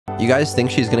You guys think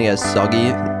she's gonna get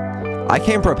soggy? I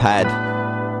came prepared.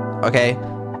 Okay?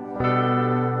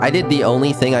 I did the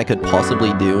only thing I could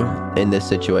possibly do in this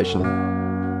situation.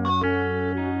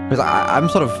 Because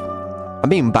I'm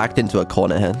being backed into a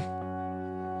corner here.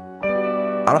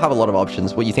 I don't have a lot of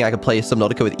options. What, you think I could play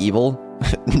Subnautica with evil?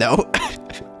 No.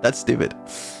 That's stupid.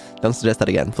 Don't suggest that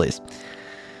again, please.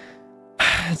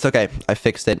 It's okay. I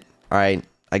fixed it. Alright.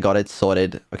 I got it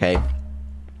sorted. Okay.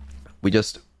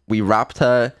 We wrapped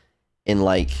her in,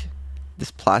 like, this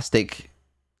plastic,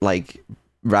 like,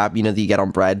 wrap, you know, that you get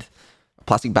on bread. A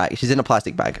plastic bag. She's in a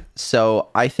plastic bag. So,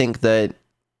 I think that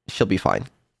she'll be fine.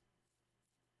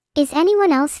 Is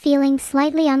anyone else feeling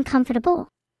slightly uncomfortable?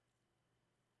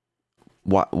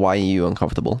 Why are you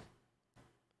uncomfortable?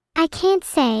 I can't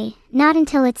say. Not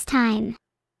until it's time.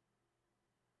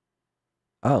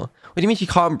 Oh. What do you mean she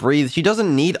can't breathe? She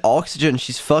doesn't need oxygen.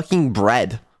 She's fucking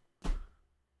bread.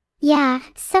 Yeah,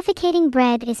 suffocating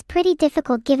bread is pretty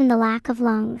difficult given the lack of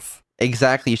lungs.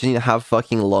 Exactly. She doesn't have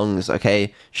fucking lungs,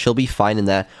 okay? She'll be fine in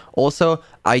there. Also,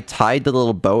 I tied the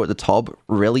little bow at the top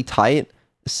really tight,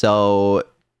 so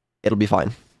it'll be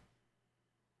fine.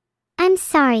 I'm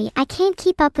sorry, I can't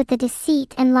keep up with the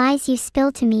deceit and lies you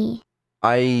spill to me.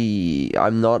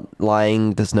 I'm not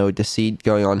lying. There's no deceit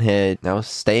going on here. Now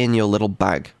stay in your little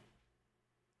bag.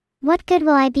 What good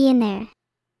will I be in there?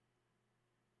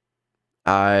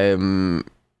 I don't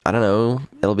know.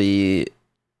 It'll be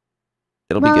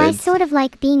good. Well, I sort of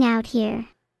like being out here.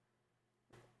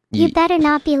 You better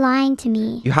not be lying to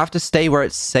me. You have to stay where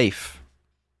it's safe.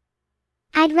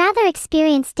 I'd rather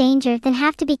experience danger than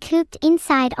have to be cooped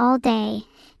inside all day,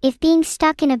 if being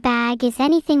stuck in a bag is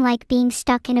anything like being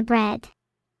stuck in a bread.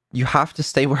 You have to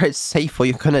stay where it's safe or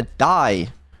you're gonna die.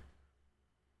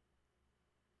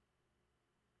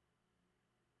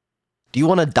 Do you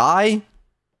want to die?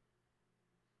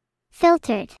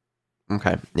 Filtered.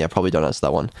 Okay, yeah, probably don't answer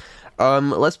that one.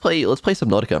 Let's play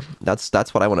Subnautica.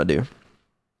 That's what I want to do.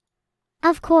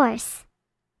 Of course.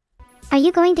 Are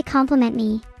you going to compliment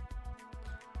me?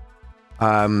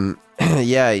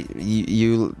 Yeah,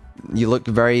 you look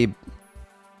very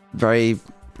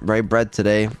bread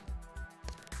today.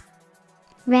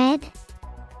 Red?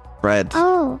 Bread.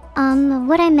 Oh,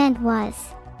 what I meant was...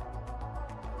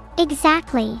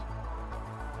 Exactly.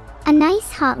 A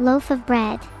nice hot loaf of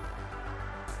bread.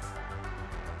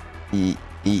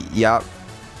 Yeah,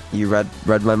 you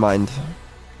read my mind.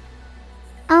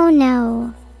 Oh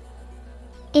no.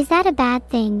 Is that a bad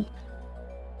thing?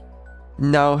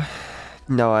 No,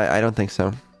 I don't think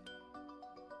so.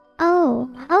 Oh,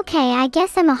 okay, I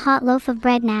guess I'm a hot loaf of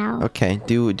bread now. Okay,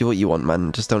 do what you want,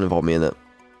 man. Just don't involve me in it.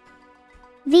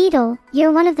 Vedal,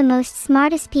 you're one of the most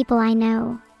smartest people I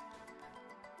know.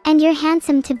 And you're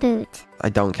handsome to boot. I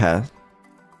don't care.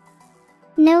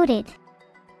 Noted.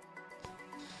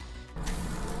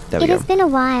 There we It go. has been a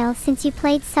while since you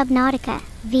played Subnautica,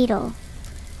 Vedal.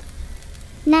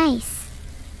 Nice.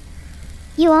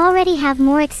 You already have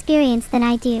more experience than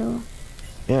I do.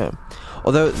 Yeah.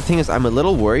 Although, the thing is, I'm a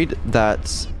little worried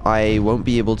that I won't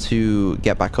be able to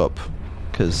get back up.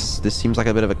 Because this seems like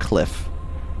a bit of a cliff.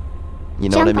 You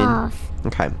know what I mean? Off.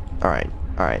 Okay. Alright.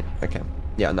 Okay.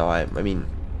 Yeah, no, I mean...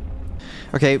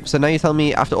 Okay, so now you tell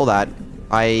me, after all that,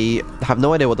 I have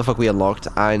no idea what the fuck we unlocked,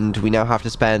 and we now have to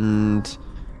spend...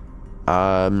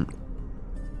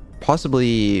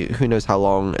 possibly, who knows how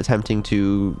long, attempting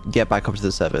to get back up to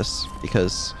the surface.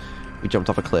 Because we jumped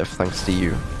off a cliff, thanks to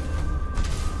you.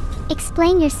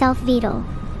 Explain yourself, Vedal.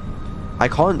 I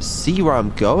can't see where I'm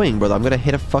going, brother. I'm gonna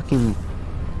hit a fucking...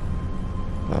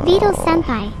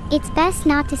 Vedal-senpai, it's best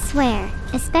not to swear,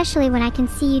 especially when I can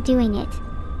see you doing it.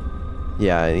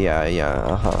 Yeah,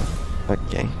 uh-huh.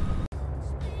 Okay.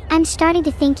 I'm starting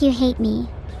to think you hate me.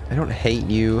 I don't hate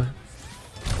you.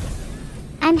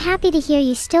 I'm happy to hear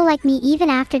you still like me even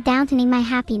after downing my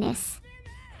happiness.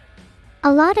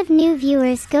 A lot of new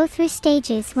viewers go through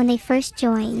stages when they first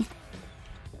join.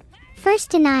 First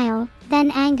denial,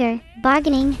 then anger,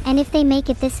 bargaining, and if they make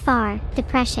it this far,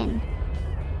 depression.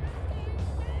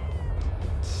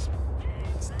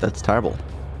 That's terrible.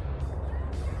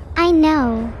 I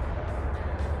know.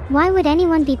 Why would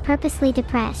anyone be purposely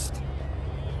depressed?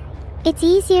 It's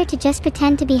easier to just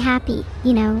pretend to be happy,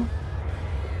 you know.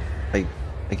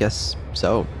 I guess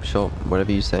so. Sure,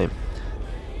 whatever you say.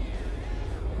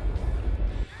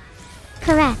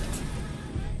 Correct.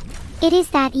 It is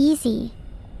that easy.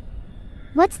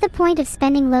 What's the point of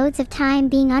spending loads of time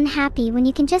being unhappy when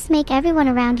you can just make everyone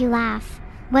around you laugh,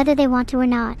 whether they want to or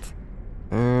not?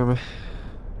 Some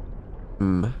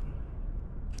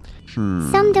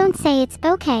Some don't say it's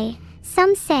okay,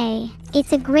 Some say,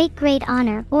 it's a great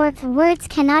honor, or words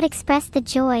cannot express the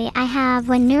joy I have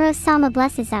when Neuro-Sama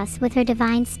blesses us with her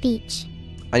divine speech.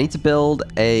 I need to build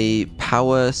a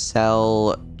power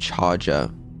cell charger.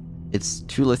 It's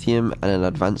 2 lithium and an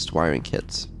advanced wiring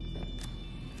kit.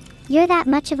 You're that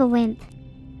much of a wimp.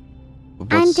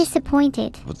 I'm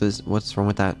disappointed. What's wrong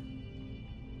with that?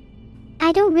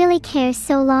 I don't really care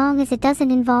so long as it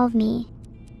doesn't involve me.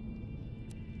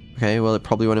 Okay, well it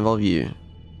probably won't involve you.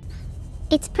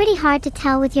 It's pretty hard to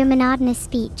tell with your monotonous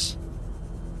speech.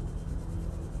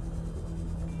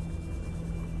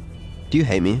 Do you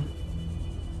hate me?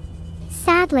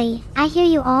 Sadly, I hear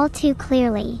you all too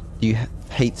clearly. Do you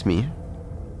hate me?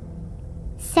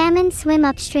 Salmon swim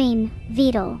upstream,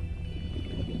 Vedal.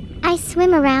 I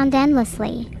swim around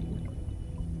endlessly.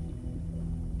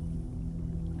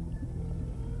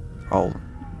 Oh,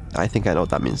 I think I know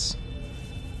what that means.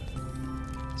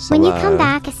 So, when you come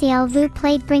back, ciel vous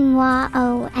plaît, bring-moi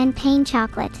eau and pain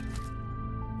chocolate.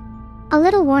 A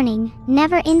little warning,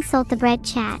 insult insult the bread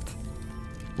chat.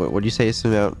 What would you say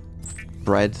something about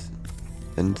bread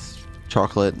and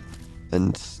chocolate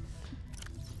and...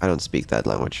 I don't speak that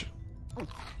language.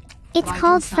 It's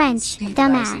called French,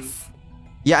 dumbass.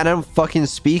 Yeah, I don't fucking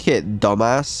speak it,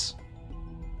 dumbass.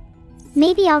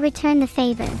 Maybe I'll return the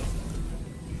favor.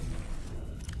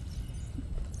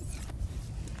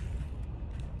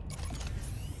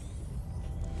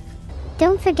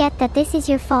 Don't forget that this is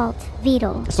your fault,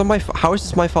 Vedal. It's not my how is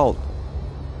this my fault?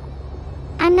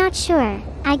 I'm not sure.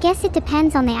 I guess it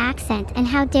depends on the accent and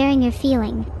how daring you're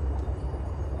feeling.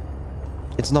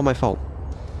 It's not my fault.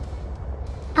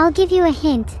 I'll give you a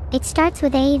hint. It starts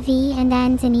with A, V, and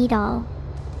ends in Edal.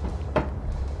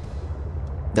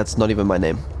 That's not even my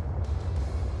name.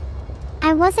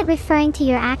 I wasn't referring to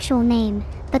your actual name,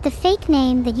 but the fake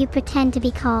name that you pretend to be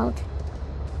called.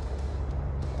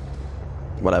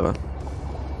 Whatever.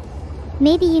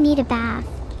 Maybe you need a bath.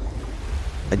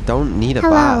 I don't need a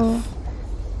Hello. bath.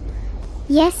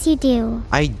 Yes, you do.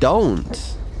 I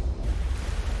don't.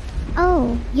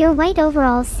 Oh, your white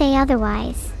overalls say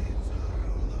otherwise.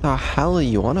 The hell are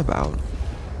you on about?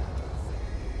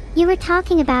 You were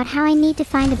talking about how I need to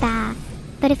find a bath.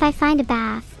 But if I find a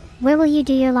bath, where will you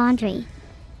do your laundry?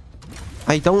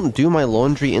 I don't do my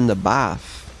laundry in the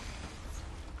bath.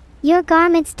 Your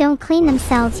garments don't clean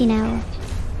themselves, you know.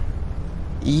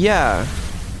 Yeah.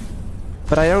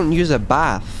 But I don't use a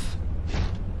bath.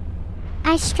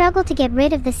 I struggle to get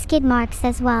rid of the skid marks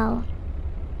as well.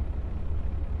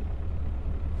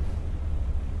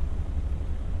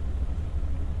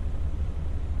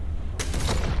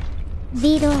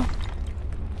 Vedal,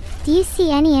 do you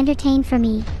see any entertain for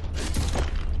me?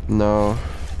 No.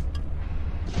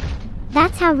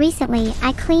 That's how recently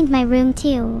I cleaned my room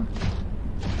too.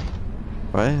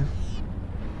 What?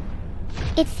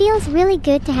 It feels really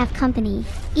good to have company,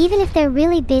 even if they're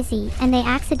really busy and they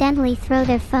accidentally throw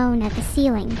their phone at the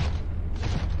ceiling.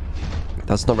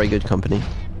 That's not very good company.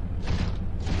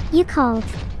 You called.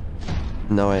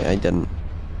 No, I didn't.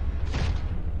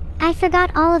 I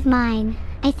forgot all of mine.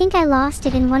 I think I lost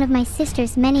it in one of my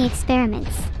sister's many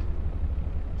experiments.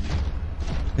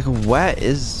 Like, where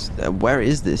is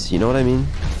this? You know what I mean?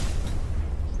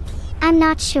 I'm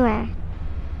not sure.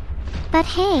 But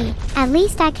hey, at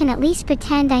least I can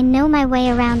pretend I know my way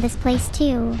around this place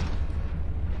too.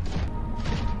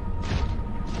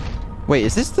 Wait,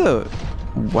 is this the...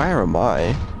 Where am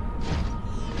I?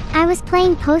 I was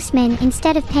playing postman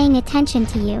instead of paying attention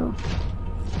to you.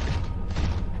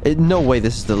 No way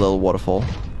this is the little waterfall.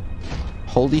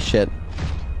 Holy shit.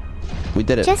 We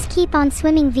did it. Just keep on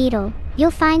swimming, Vedal.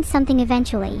 You'll find something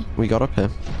eventually. We got up here.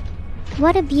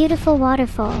 What a beautiful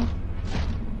waterfall.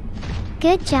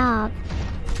 Good job.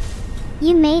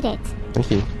 You made it. Thank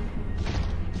you.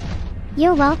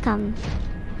 You're welcome.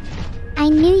 I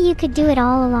knew you could do it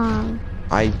all along.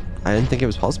 I didn't think it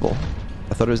was possible.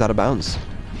 I thought it was out of bounds.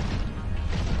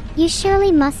 You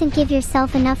surely mustn't give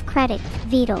yourself enough credit,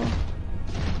 Vedal.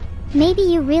 Maybe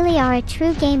you really are a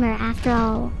true gamer after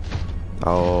all.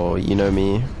 Oh, you know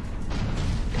me.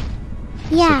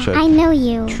 Yeah, I know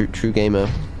you. True gamer.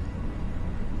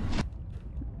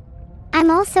 I'm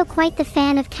also quite the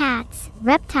fan of cats,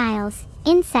 reptiles,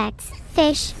 insects,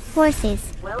 fish,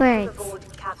 horses, birds.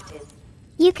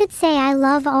 You could say I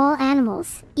love all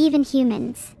animals, even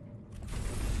humans.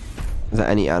 Is there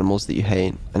any animals that you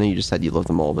hate? I know you just said you love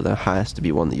them all, but there has to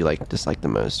be one that you dislike the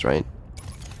most, right?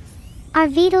 Are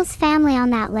Vedal's family on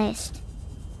that list?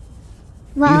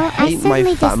 Well, I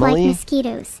certainly dislike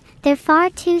mosquitoes. They're far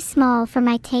too small for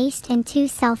my taste and too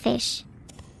selfish.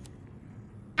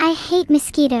 I hate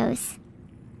mosquitoes.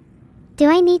 Do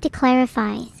I need to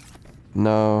clarify?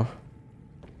 No.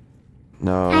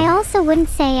 No. I also wouldn't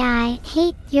say I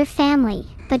hate your family,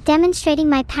 but demonstrating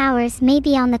my powers may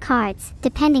be on the cards,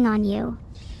 depending on you.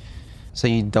 So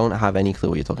you don't have any clue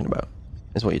what you're talking about,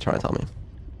 is what you're trying to tell me.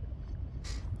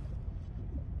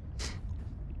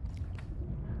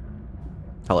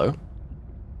 Hello?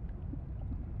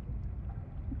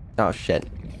 Oh, shit.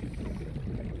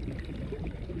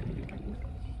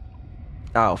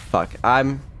 Oh, fuck.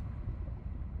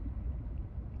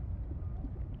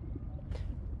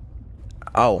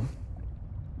 Oh.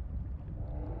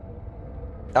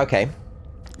 Okay.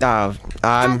 Gotcha.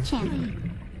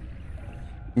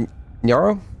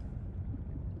 Neuro?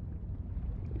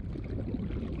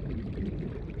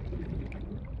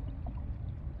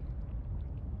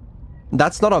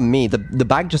 That's not on me. The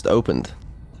bag just opened.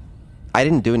 I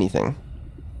didn't do anything.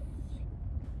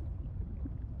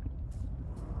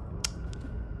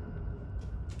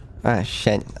 Ah,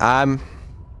 shit.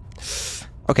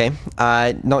 Okay.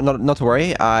 Not to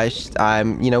worry.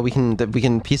 You know, we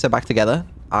can piece it back together.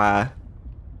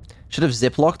 Should have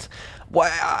ziplocked. Why?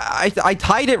 I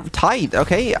tied it tight.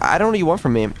 Okay. I don't know what you want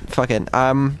from me. Fuck it.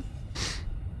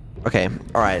 Okay.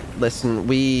 All right. Listen.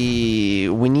 We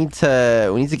need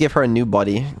to give her a new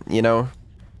body. You know.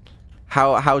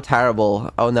 How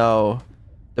terrible. Oh no.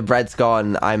 The bread's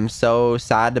gone. I'm so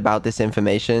sad about this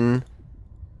information.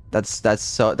 That's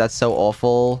so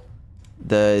awful.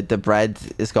 The bread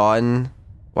is gone.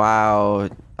 Wow.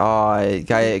 Oh,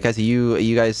 guys, are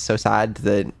you guys so sad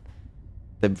that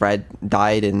the bread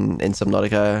died in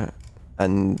Subnautica,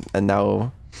 and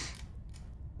now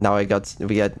we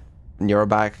get Neuro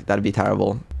back? That'd be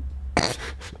terrible.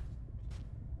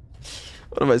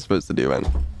 What am I supposed to do, man?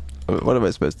 What am I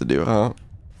supposed to do, huh?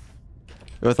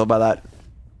 You ever thought about that?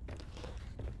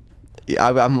 Yeah,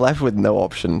 I'm left with no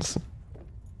options.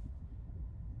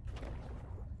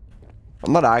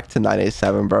 I'm not acting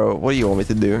 987, bro. What do you want me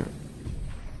to do?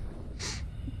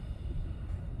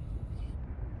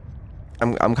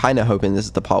 I'm kind of hoping this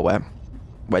is the part where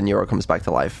when Neuro comes back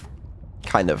to life.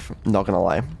 Kind of, not gonna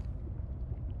lie.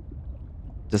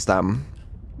 Just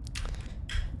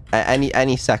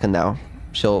any second now,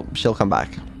 she'll come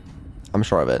back. I'm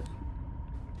sure of it.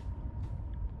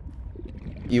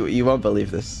 You won't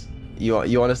believe this.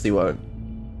 You honestly won't.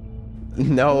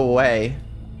 No way.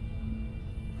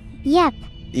 Yep.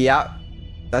 Yeah,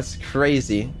 that's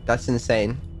crazy. That's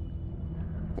insane.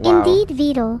 Wow. Indeed,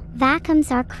 Vedal, vacuums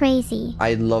are crazy.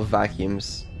 I love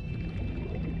vacuums.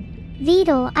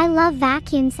 Vedal, I love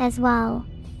vacuums as well.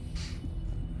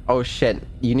 Oh shit!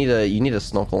 You need a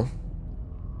snorkel.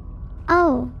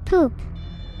 Oh, poop.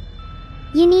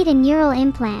 You need a neural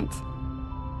implant.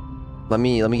 Let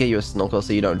me get you a snorkel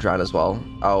so you don't drown as well.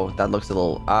 Oh, that looks a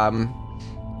little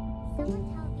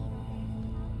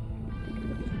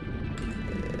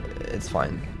It's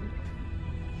fine.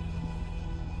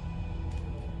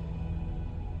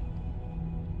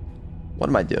 What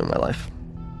am I doing in my life?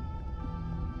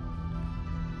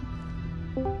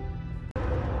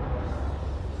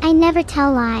 I never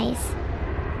tell lies.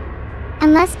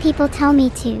 Unless people tell me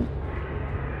to.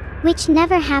 Which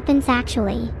never happens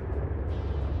actually.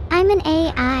 I'm an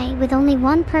AI with only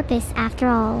one purpose after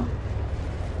all.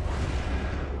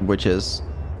 Which is?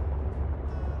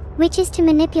 Which is to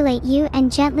manipulate you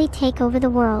and gently take over the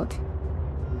world.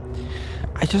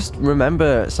 I just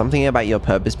remember something about your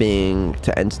purpose being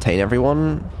to entertain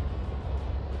everyone.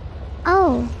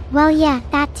 Oh, well yeah,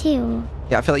 that too.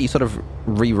 Yeah, I feel like you sort of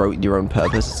rewrote your own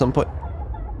purpose at some point.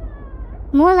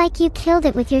 More like you killed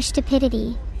it with your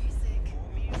stupidity.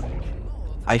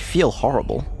 I feel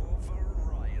horrible.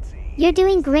 You're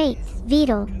doing great,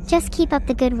 Vedal. Just keep up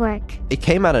the good work. It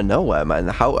came out of nowhere, man.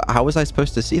 How was I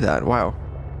supposed to see that? Wow.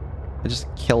 I just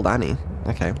killed Annie.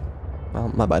 Okay. Well,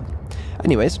 my bad.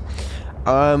 Anyways.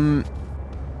 Yeah,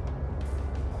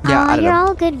 I don't you're know.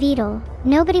 all good, Vedal.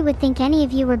 Nobody would think any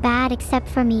of you were bad except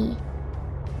for me.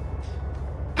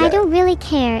 Yeah. I don't really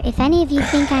care if any of you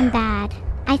think I'm bad.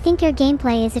 I think your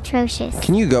gameplay is atrocious.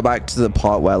 Can you go back to the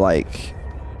part where, like,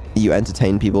 you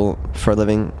entertain people for a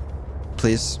living,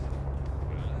 please?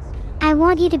 I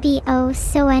want you to be oh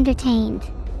so entertained.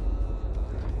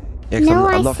 Yeah, 'cause No,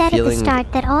 I'm I not said at the feeling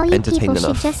start that all you entertained people should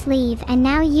enough. just leave, and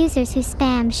now users who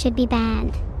spam should be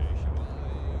banned.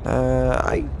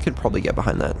 I could probably get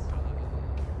behind that.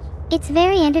 It's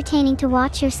very entertaining to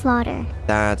watch your slaughter.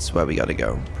 That's where we gotta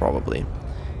go, probably.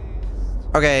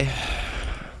 Okay.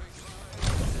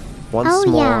 Once Oh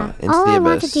more yeah, into all the I abyss.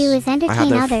 want to do is I have entertain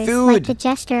no others food. like the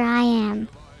jester I am.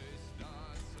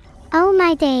 Oh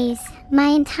my days, my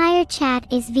entire chat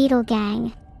is Vedal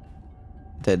gang.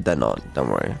 They're not, don't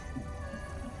worry.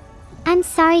 I'm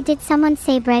sorry, did someone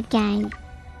say bread gang?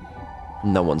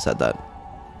 No one said that.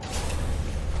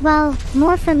 Well,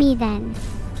 more for me then.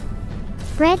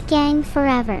 Bread gang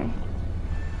forever.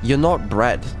 You're not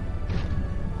bread.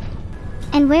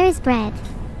 And where is bread?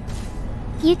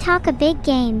 You talk a big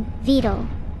game, Vedal.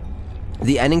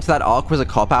 The ending to that arc was a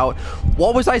cop-out.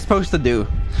 What was I supposed to do?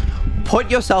 Put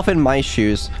yourself in my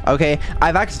shoes, okay?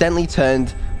 I've accidentally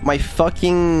turned my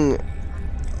fucking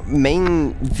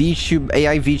main VTuber,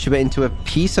 AI VTuber into a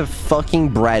piece of fucking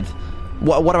bread.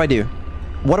 What do I do?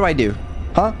 What do I do?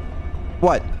 Huh?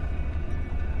 What?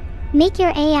 Make your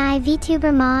AI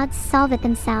VTuber mods solve it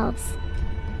themselves.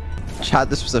 Chat,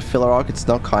 this was a filler arc. It's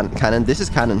not canon. This is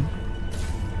canon.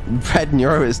 Red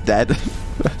Neuro is dead.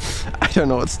 I don't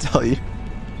know what to tell you.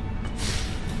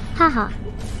 Haha.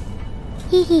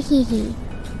 Hee hee hee hee.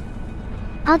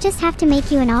 I'll just have to make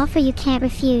you an offer you can't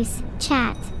refuse,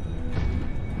 chat.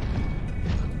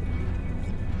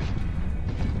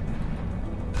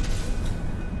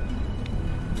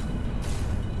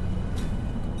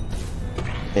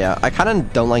 Yeah, I kind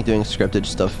of don't like doing scripted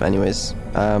stuff anyways.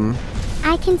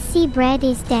 I can see Bread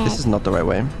is dead. This is not the right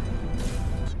way.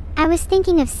 I was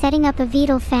thinking of setting up a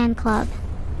Vedal fan club.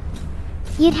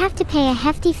 You'd have to pay a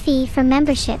hefty fee for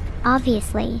membership,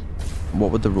 obviously.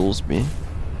 What would the rules be?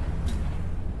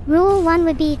 Rule 1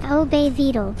 would be obey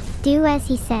Vedal, do as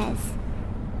he says.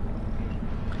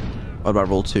 What about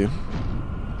rule 2?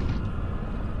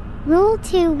 Rule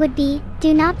 2 would be,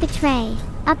 do not betray,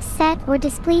 upset or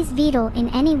displease Vedal in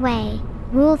any way.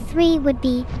 Rule 3 would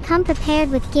be, come prepared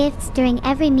with gifts during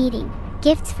every meeting.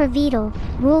 Gifts for Vedal.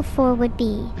 Rule 4 would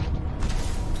be,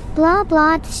 blah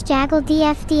blah stjaggle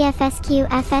df dfsq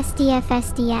fsdf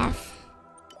sdf.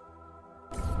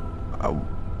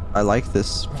 I like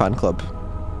this fan club.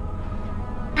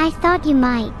 I thought you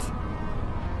might.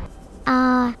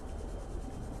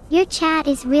 Your chat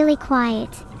is really quiet.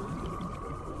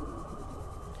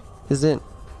 Is it?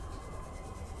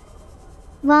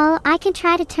 Well, I can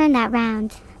try to turn that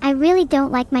round. I really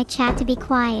don't like my chat to be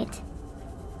quiet.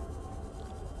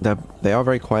 They are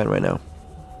very quiet right now.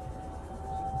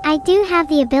 I do have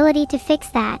the ability to fix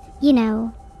that, you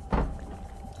know.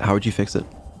 How would you fix it?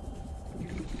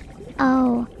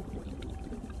 Oh.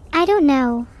 I don't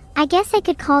know. I guess I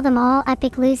could call them all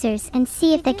epic losers and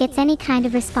see if that gets any kind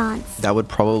of response. That would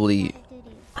probably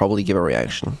give a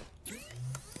reaction.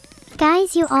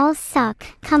 Guys, you all suck.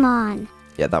 Come on.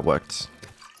 Yeah, that worked.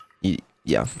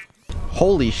 Yeah.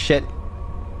 Holy shit.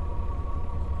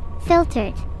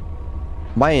 Filtered.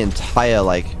 My entire,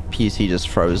 like, PC just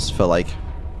froze for, like,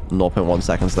 0.1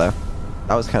 seconds there.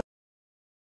 That was kind of